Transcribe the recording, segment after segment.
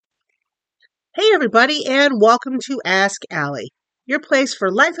Hey, everybody, and welcome to Ask Allie, your place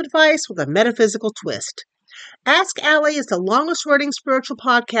for life advice with a metaphysical twist. Ask Allie is the longest running spiritual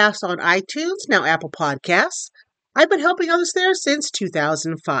podcast on iTunes, now Apple Podcasts. I've been helping others there since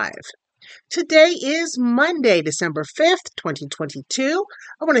 2005. Today is Monday, December 5th, 2022.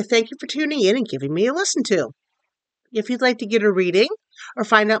 I want to thank you for tuning in and giving me a listen to. If you'd like to get a reading or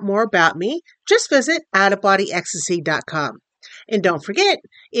find out more about me, just visit outofbodyecstasy.com. And don't forget,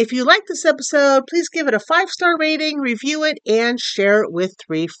 if you like this episode, please give it a 5-star rating, review it, and share it with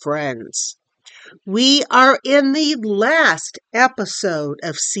 3 friends. We are in the last episode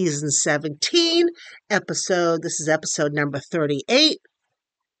of season 17. This is episode number 38.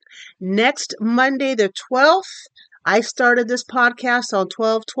 Next Monday, the 12th, I started this podcast on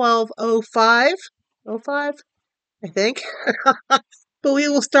 12/12/05. 05, I think. But we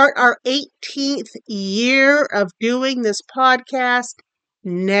will start our 18th year of doing this podcast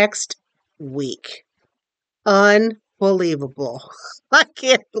next week. Unbelievable. I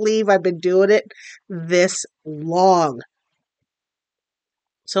can't believe I've been doing it this long.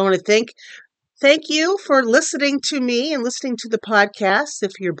 So I want to thank you for listening to me and listening to the podcast.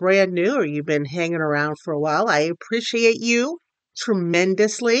 If you're brand new or you've been hanging around for a while, I appreciate you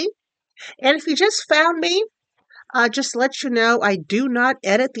tremendously. And if you just found me, just to let you know, I do not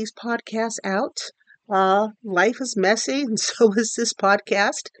edit these podcasts out. Life is messy, and so is this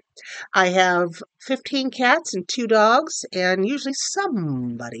podcast. I have 15 cats and 2 dogs, and usually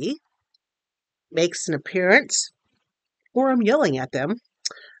somebody makes an appearance, or I'm yelling at them,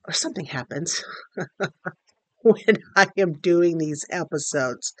 or something happens when I am doing these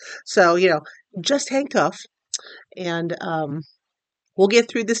episodes. So, just hang tough, and we'll get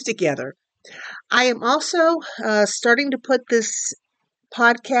through this together. I am also starting to put this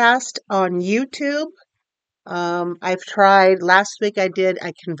podcast on YouTube. I've tried, last week I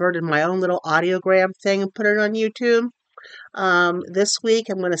converted my own little audiogram thing and put it on YouTube. This week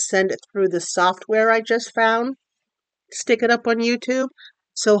I'm going to send it through the software I just found, stick it up on YouTube.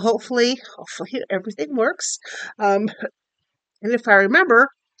 So hopefully everything works. And if I remember,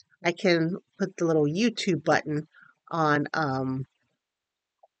 I can put the little YouTube button on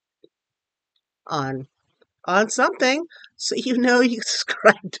something, so you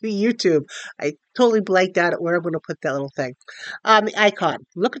subscribe to YouTube. I totally blanked out at where I'm going to put that little thing. The icon. I'm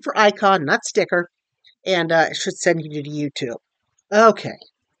looking for icon, not sticker, and it should send you to YouTube. Okay.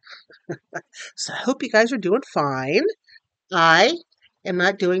 So I hope you guys are doing fine. I am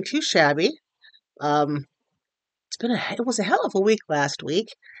not doing too shabby. It was a hell of a week last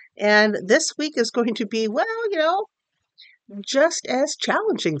week, and this week is going to be, just as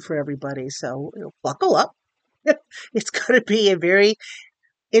challenging for everybody. So buckle up. It's going to be a very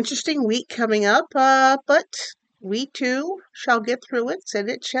interesting week coming up, but we too shall get through it, and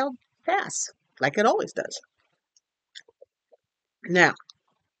it shall pass, like it always does. Now,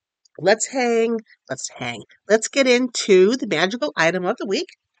 let's get into the magical item of the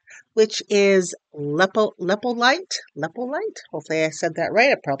week, which is lepidolite. Lepidolite? Hopefully I said that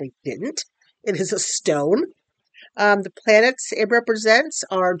right. I probably didn't. It is a stone. The planets it represents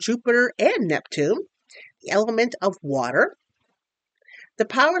are Jupiter and Neptune, the element of water. The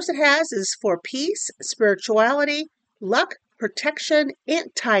powers it has is for peace, spirituality, luck, protection,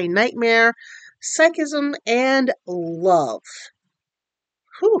 anti-nightmare, psychism, and love.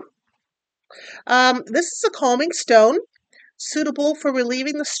 Whew. This is a calming stone, suitable for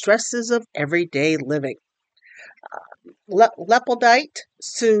relieving the stresses of everyday living. Lepidolite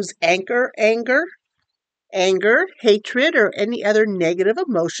soothes anger, hatred, or any other negative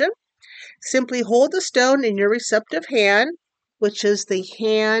emotion. Simply hold the stone in your receptive hand, which is the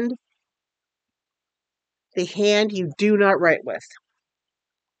hand you do not write with.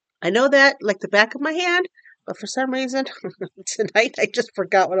 I know that like the back of my hand, but for some reason tonight I just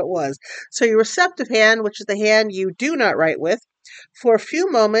forgot what it was. So your receptive hand, which is the hand you do not write with, for a few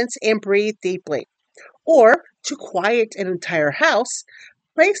moments and breathe deeply. Or, to quiet an entire house,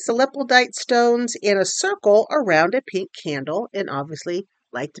 place the lepidolite stones in a circle around a pink candle, and obviously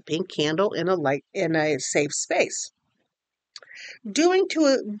light the pink candle in a safe space. Due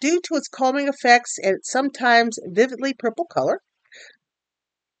to its calming effects and its sometimes vividly purple color,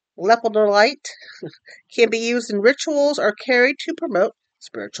 lepidolite can be used in rituals or carried to promote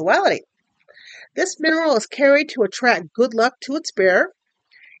spirituality. This mineral is carried to attract good luck to its bearer.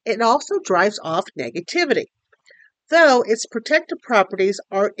 It also drives off negativity, though its protective properties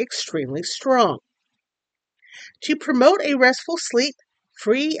are extremely strong. To promote a restful sleep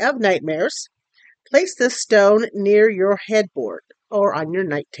free of nightmares, place this stone near your headboard or on your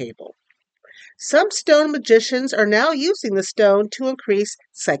night table. Some stone magicians are now using the stone to increase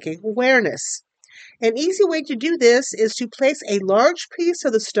psychic awareness. An easy way to do this is to place a large piece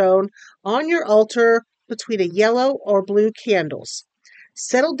of the stone on your altar between a yellow or blue candles.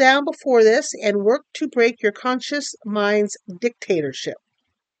 Settle down before this and work to break your conscious mind's dictatorship.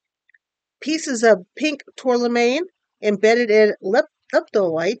 Pieces of pink tourmaline embedded in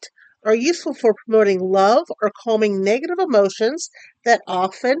leptolite are useful for promoting love or calming negative emotions that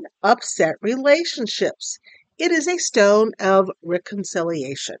often upset relationships. It is a stone of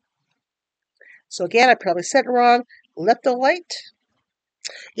reconciliation. So again, I probably said it wrong. Leptolite.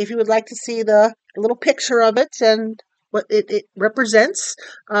 If you would like to see the little picture of it and what it represents,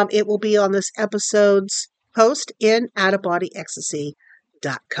 it will be on this episode's post in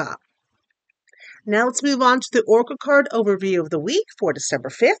outofbodyecstasy.com. Now let's move on to the Oracle card overview of the week for December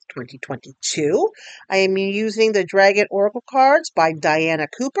 5th, 2022. I am using the Dragon Oracle cards by Diana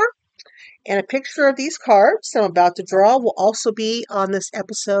Cooper. And a picture of these cards I'm about to draw will also be on this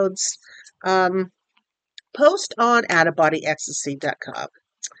episode's post on outofbodyecstasy.com.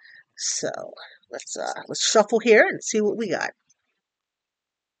 So let's shuffle here and see what we got.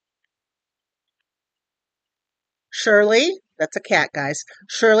 Shirley, that's a cat, guys.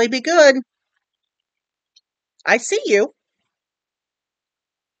 Shirley, be good. I see you.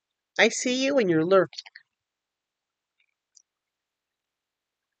 I see you and you're lurking.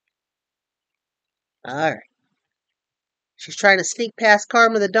 All right. She's trying to sneak past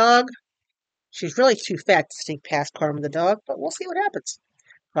Karma the dog. She's really too fat to sneak past Karma the dog, but we'll see what happens.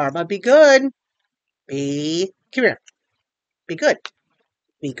 Karma, be good. Come here. Be good.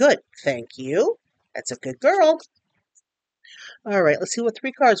 Be good. Thank you. That's a good girl. All right, let's see what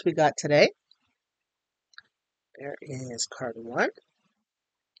 3 cards we got today. There is card 1,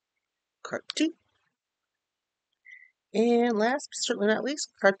 card 2, and last but certainly not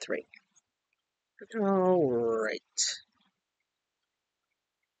least, card 3. All right.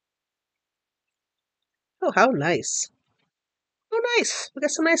 Oh, how nice. Oh, nice. We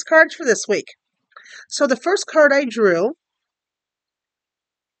got some nice cards for this week. So the first card I drew,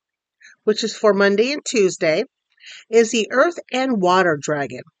 which is for Monday and Tuesday, is the Earth and Water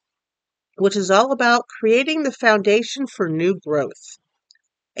Dragon, which is all about creating the foundation for new growth.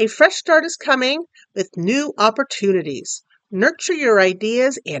 A fresh start is coming with new opportunities. Nurture your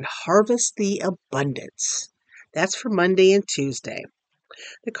ideas and harvest the abundance. That's for Monday and Tuesday.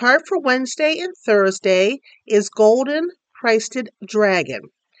 The card for Wednesday and Thursday is Golden Christed Dragon.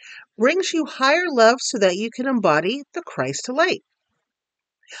 Brings you higher love so that you can embody the Christ light.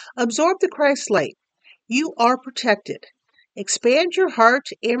 Absorb the Christ light. You are protected. Expand your heart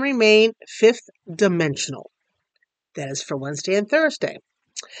and remain 5th dimensional. That is for Wednesday and Thursday.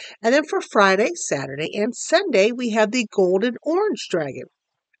 And then for Friday, Saturday, and Sunday, we have the Golden Orange Dragon.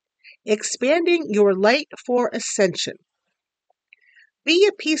 Expanding your light for ascension. Be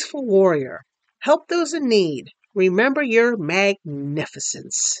a peaceful warrior. Help those in need. Remember your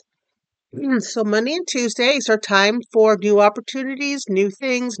magnificence. So Monday and Tuesday is our time for new opportunities, new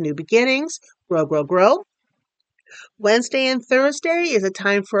things, new beginnings. Grow, grow, grow. Wednesday and Thursday is a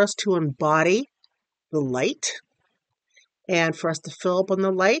time for us to embody the light and for us to fill up on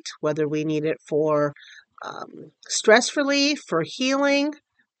the light, whether we need it for stress relief, for healing,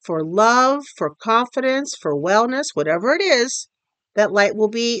 for love, for confidence, for wellness, whatever it is. That light will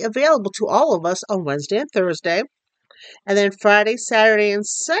be available to all of us on Wednesday and Thursday. And then Friday, Saturday, and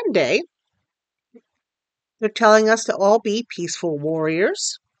Sunday, they're telling us to all be peaceful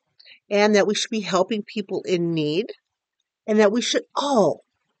warriors and that we should be helping people in need and that we should all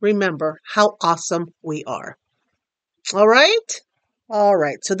remember how awesome we are. All right? All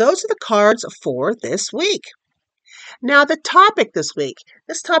right. So those are the cards for this week. Now, the topic this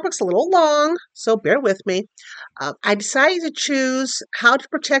topic's a little long, so bear with me. I decided to choose how to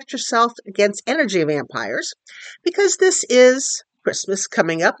protect yourself against energy vampires because this is Christmas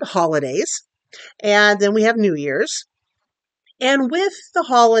coming up, the holidays, and then we have New Year's. And with the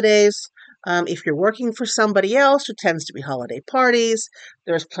holidays, if you're working for somebody else, there tends to be holiday parties.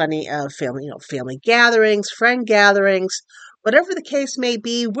 There's plenty of family gatherings, friend gatherings, whatever the case may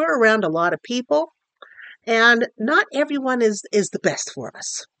be. We're around a lot of people. And not everyone is the best for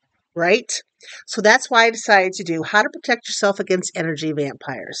us, right? So that's why I decided to do how to protect yourself against energy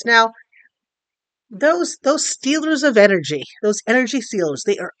vampires. Now, those stealers of energy, those energy stealers,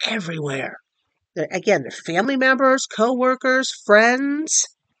 they are everywhere. They're family members, co-workers, friends.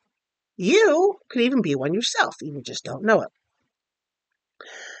 You could even be one yourself. You just don't know it.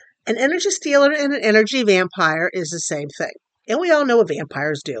 An energy stealer and an energy vampire is the same thing. And we all know what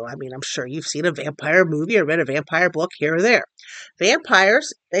vampires do. I mean, I'm sure you've seen a vampire movie or read a vampire book here or there.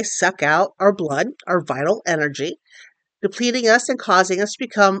 Vampires, they suck out our blood, our vital energy, depleting us and causing us to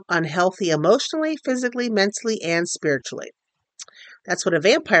become unhealthy emotionally, physically, mentally, and spiritually. That's what a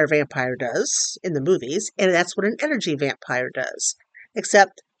vampire does in the movies, and that's what an energy vampire does.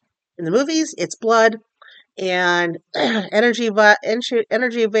 Except in the movies, it's blood, and energy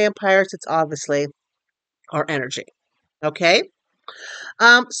vampires, it's obviously our energy. Okay?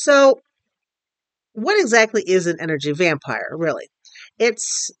 So what exactly is an energy vampire, really?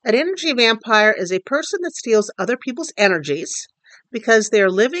 It's an energy vampire is a person that steals other people's energies because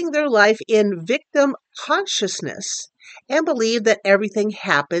they're living their life in victim consciousness and believe that everything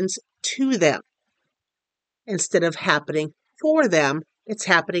happens to them instead of happening for them. It's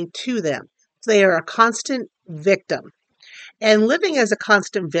happening to them. So they are a constant victim. And living as a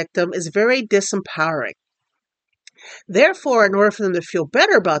constant victim is very disempowering. Therefore, in order for them to feel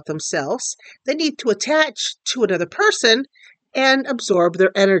better about themselves, they need to attach to another person and absorb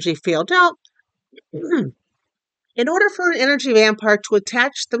their energy field. Now, in order for an energy vampire to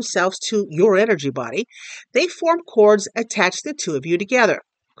attach themselves to your energy body, they form cords attach the two of you together.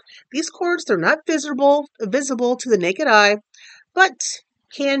 These cords are not visible to the naked eye, but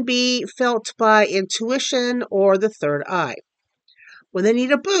can be felt by intuition or the third eye. When they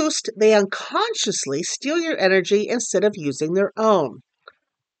need a boost, they unconsciously steal your energy instead of using their own.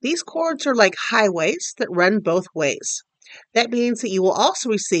 These cords are like highways that run both ways. That means that you will also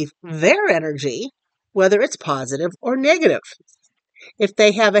receive their energy, whether it's positive or negative. If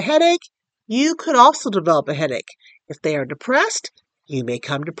they have a headache, you could also develop a headache. If they are depressed, you may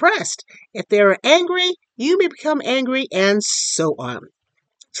become depressed. If they are angry, you may become angry, and so on.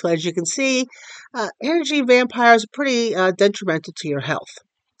 So as you can see, energy vampires are pretty detrimental to your health.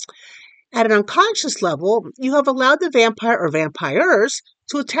 At an unconscious level, you have allowed the vampire or vampires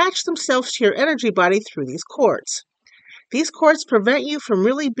to attach themselves to your energy body through these cords. These cords prevent you from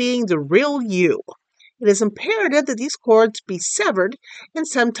really being the real you. It is imperative that these cords be severed, and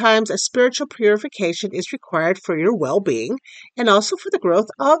sometimes a spiritual purification is required for your well-being and also for the growth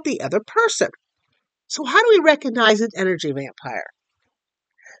of the other person. So how do we recognize an energy vampire?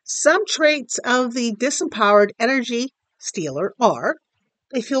 Some traits of the disempowered energy stealer are: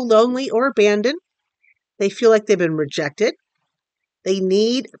 they feel lonely or abandoned. They feel like they've been rejected. They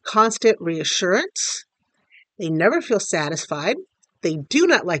need constant reassurance. They never feel satisfied. They do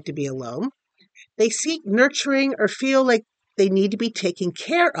not like to be alone. They seek nurturing or feel like they need to be taken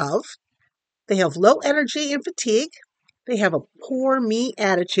care of. They have low energy and fatigue. They have a poor me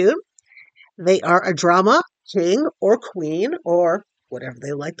attitude. They are a drama king or queen or whatever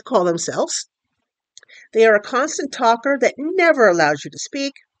they like to call themselves. They are a constant talker that never allows you to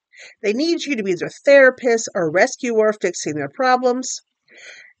speak. They need you to be their therapist or rescuer fixing their problems.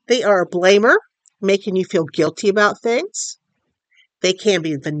 They are a blamer, making you feel guilty about things. They can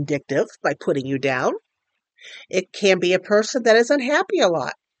be vindictive by putting you down. It can be a person that is unhappy a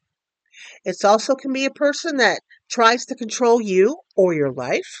lot. It also can be a person that tries to control you or your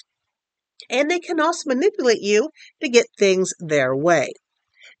life. And they can also manipulate you to get things their way.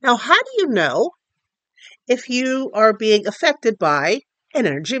 Now, how do you know if you are being affected by an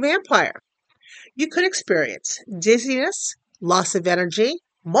energy vampire? You could experience dizziness, loss of energy,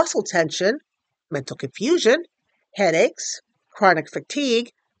 muscle tension, mental confusion, headaches, chronic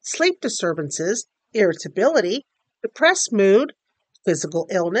fatigue, sleep disturbances, irritability, depressed mood, physical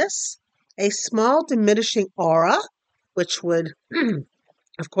illness, a small diminishing aura, which would,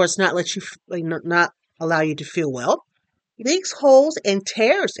 of course, not allow you to feel well, leaks, holes, and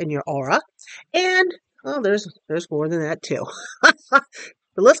tears in your aura, and there's more than that too.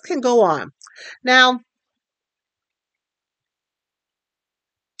 The list can go on. Now,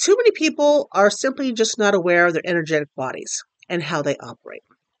 too many people are simply just not aware of their energetic bodies and how they operate.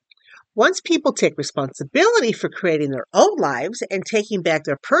 Once people take responsibility for creating their own lives and taking back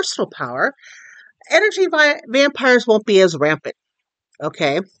their personal power, energy vampires won't be as rampant.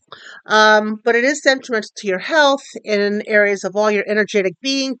 Okay. But it is detrimental to your health in areas of all your energetic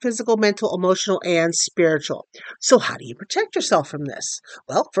being, physical, mental, emotional, and spiritual. So how do you protect yourself from this?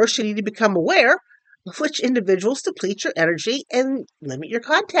 Well, first you need to become aware of which individuals deplete your energy and limit your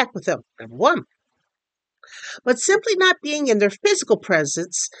contact with them. Number one. But simply not being in their physical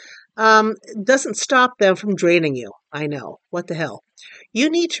presence doesn't stop them from draining you. I know. What the hell? You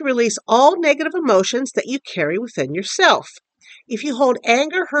need to release all negative emotions that you carry within yourself. If you hold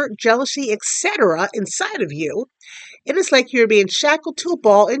anger, hurt, jealousy, etc. inside of you, it is like you're being shackled to a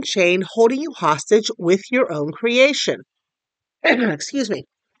ball and chain holding you hostage with your own creation. Excuse me.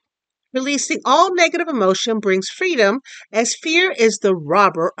 Releasing all negative emotion brings freedom, as fear is the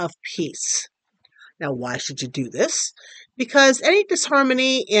robber of peace. Now, why should you do this? Because any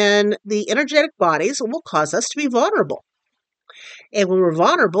disharmony in the energetic bodies will cause us to be vulnerable. And when we're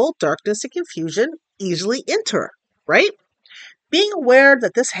vulnerable, darkness and confusion easily enter, right? Being aware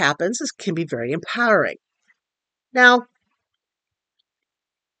that this happens can be very empowering. Now,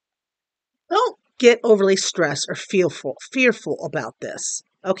 don't get overly stressed or fearful about this.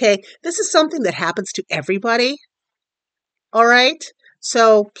 Okay? This is something that happens to everybody. All right?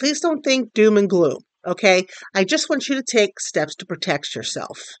 So please don't think doom and gloom. Okay? I just want you to take steps to protect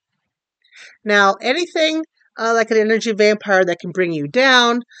yourself. Now, anything like an energy vampire that can bring you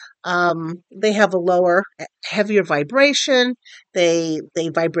down, they have a lower, heavier vibration. They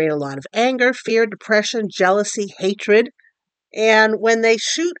vibrate a lot of anger, fear, depression, jealousy, hatred. And when they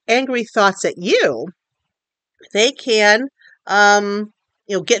shoot angry thoughts at you, they can,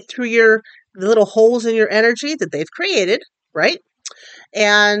 get through the little holes in your energy that they've created, right?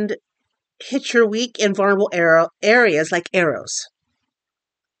 And hit your weak and vulnerable areas like arrows.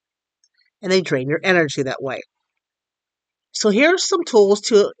 And they drain your energy that way. So here are some tools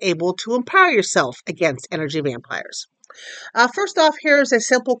to able to empower yourself against energy vampires. First off, here is a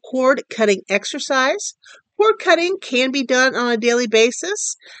simple cord cutting exercise. Cord cutting can be done on a daily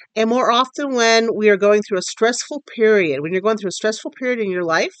basis, and more often when we are going through a stressful period, when you're going through a stressful period in your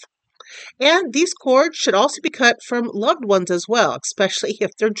life. And these cords should also be cut from loved ones as well, especially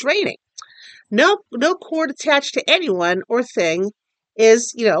if they're draining. No cord attached to anyone or thing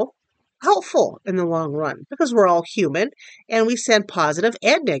is, helpful in the long run because we're all human and we send positive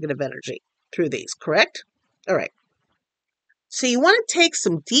and negative energy through these, correct? All right. So you want to take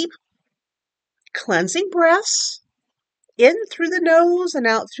some deep cleansing breaths in through the nose and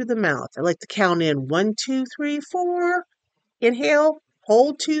out through the mouth. I like to count in 1, 2, 3, 4. Inhale,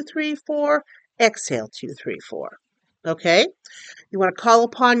 hold 2, 3, 4. Exhale 2, 3, 4. Okay? You want to call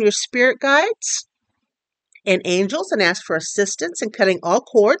upon your spirit guides and angels and ask for assistance in cutting all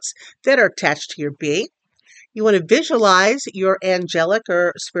cords that are attached to your being. You want to visualize your angelic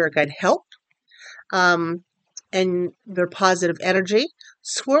or spirit guide help and their positive energy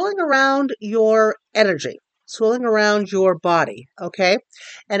swirling around your energy, swirling around your body, okay?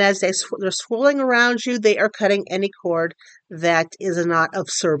 And as they're swirling around you, they are cutting any cord that is not of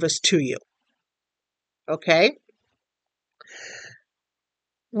service to you, okay?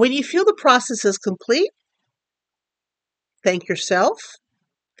 When you feel the process is complete, thank yourself,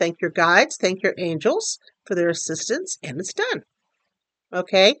 thank your guides, thank your angels for their assistance, and it's done.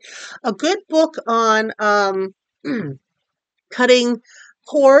 Okay? A good book on cutting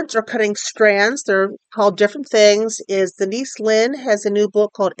cords or cutting strands, they're called different things, is Denise Linn has a new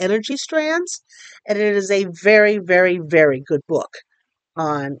book called Energy Strands, and it is a very, very, very good book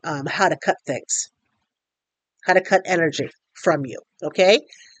on how to cut things, how to cut energy from you. Okay?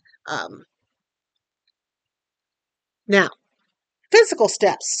 Now, physical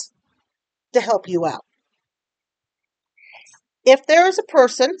steps to help you out. If there is a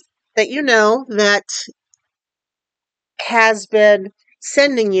person that you know that has been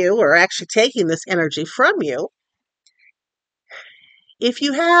sending you or actually taking this energy from you, if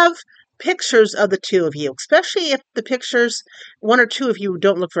you have pictures of the two of you, especially if the pictures, one or two of you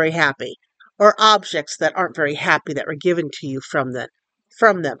don't look very happy, or objects that aren't very happy that were given to you from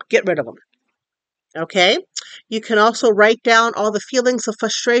them, get rid of them. Okay? You can also write down all the feelings of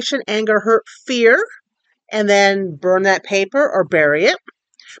frustration, anger, hurt, fear, and then burn that paper or bury it.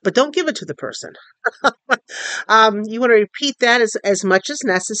 But don't give it to the person. You want to repeat that as much as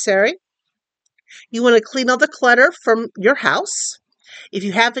necessary. You want to clean all the clutter from your house. If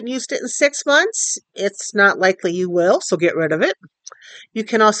you haven't used it in 6 months, it's not likely you will, so get rid of it. You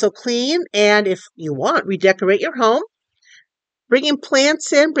can also clean and, if you want, redecorate your home. Bringing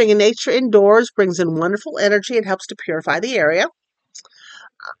plants in, bringing nature indoors brings in wonderful energy and helps to purify the area.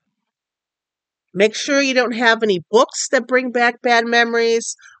 Make sure you don't have any books that bring back bad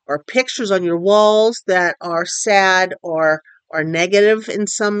memories or pictures on your walls that are sad or negative in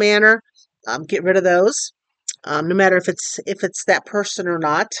some manner. Get rid of those. No matter if it's that person or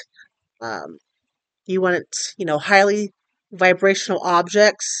not. You want highly vibrational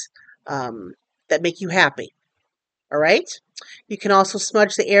objects that make you happy. All right. You can also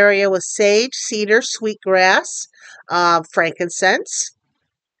smudge the area with sage, cedar, sweetgrass, frankincense.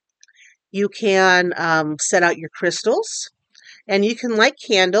 You can set out your crystals, and you can light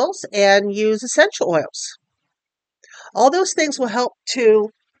candles and use essential oils. All those things will help to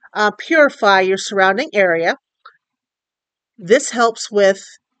purify your surrounding area. This helps with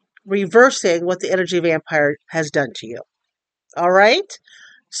reversing what the energy vampire has done to you. All right?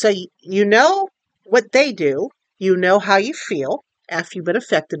 So you know what they do. You know how you feel after you've been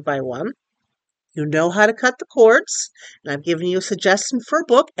affected by one. You know how to cut the cords. And I've given you a suggestion for a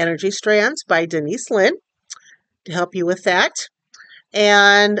book, Energy Strands by Denise Linn, to help you with that.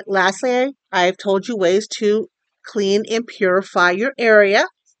 And lastly, I've told you ways to clean and purify your area,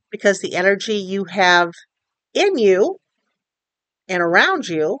 because the energy you have in you and around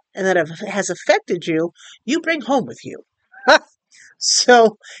you and that has affected you, you bring home with you.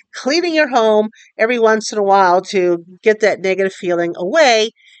 So cleaning your home every once in a while to get that negative feeling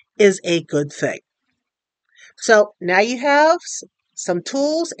away is a good thing. So now you have some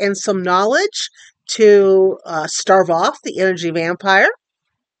tools and some knowledge to starve off the energy vampire.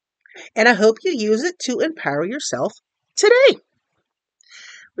 And I hope you use it to empower yourself today.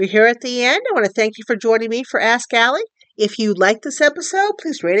 We're here at the end. I want to thank you for joining me for Ask Allie. If you like this episode,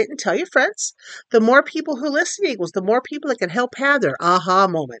 please rate it and tell your friends. The more people who listen equals the more people that can help have their aha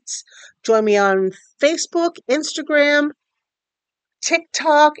moments. Join me on Facebook, Instagram,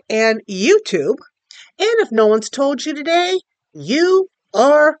 TikTok, and YouTube. And if no one's told you today, you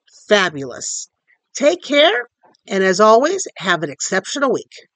are fabulous. Take care, and as always, have an exceptional week.